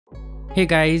Hey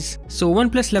guys, so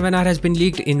OnePlus 11R has been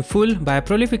leaked in full by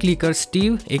prolific leaker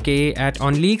Steve aka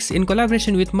 @OnLeaks in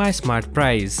collaboration with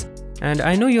MySmartPrice. And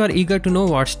I know you are eager to know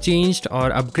what's changed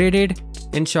or upgraded.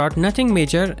 In short, nothing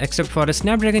major except for a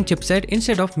Snapdragon chipset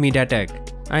instead of MediaTek.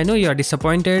 I know you are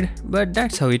disappointed, but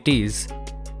that's how it is.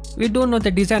 We don't know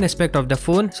the design aspect of the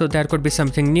phone, so there could be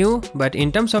something new, but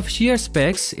in terms of sheer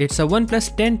specs, it's a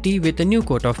OnePlus 10T with a new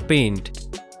coat of paint.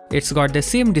 It's got the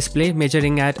same display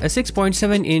measuring at a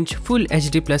 6.7-inch Full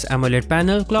HD Plus AMOLED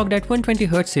panel clocked at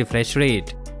 120Hz refresh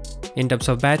rate. In terms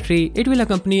of battery, it will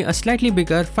accompany a slightly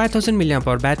bigger 5000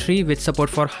 mAh battery with support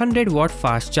for 100W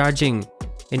fast charging.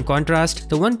 In contrast,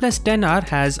 the OnePlus 10R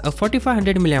has a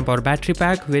 4500 mAh battery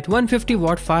pack with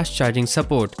 150W fast charging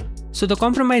support. So the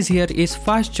compromise here is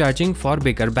fast charging for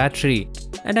bigger battery.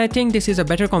 And I think this is a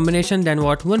better combination than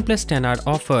what OnePlus 10R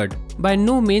offered. By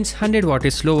no means 100W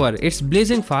is slower, it's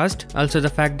blazing fast. Also the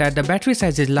fact that the battery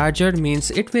size is larger means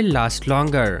it will last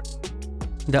longer.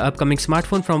 The upcoming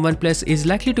smartphone from OnePlus is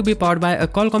likely to be powered by a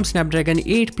Qualcomm Snapdragon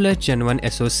 8 Plus Gen 1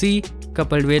 SoC,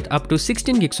 coupled with up to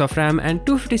 16GB of RAM and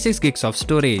 256GB of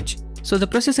storage. So the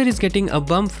processor is getting a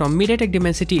bump from MediaTek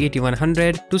Dimensity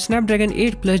 8100 to Snapdragon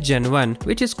 8 Plus Gen 1,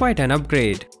 which is quite an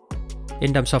upgrade.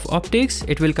 In terms of optics,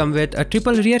 it will come with a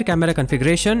triple rear camera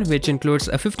configuration which includes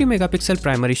a 50MP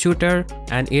primary shooter,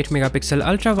 an 8MP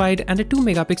ultra-wide and a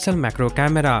 2MP macro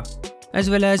camera, as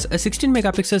well as a 16MP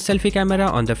selfie camera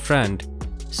on the front.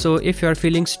 So if you are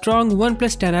feeling strong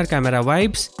OnePlus 10R camera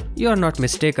vibes, you are not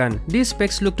mistaken, these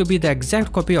specs look to be the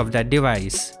exact copy of that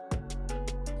device.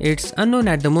 It's unknown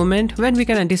at the moment when we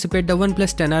can anticipate the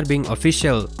OnePlus 10R being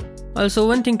official. Also,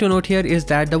 one thing to note here is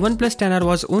that the OnePlus 10R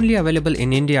was only available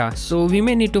in India, so we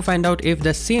may need to find out if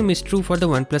the same is true for the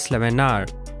OnePlus 11R.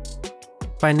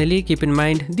 Finally, keep in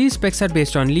mind, these specs are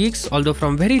based on leaks, although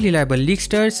from very reliable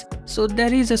leaksters, so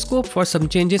there is a scope for some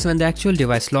changes when the actual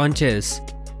device launches.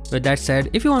 With that said,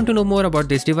 if you want to know more about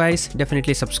this device,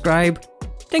 definitely subscribe.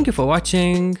 Thank you for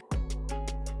watching.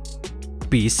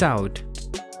 Peace out.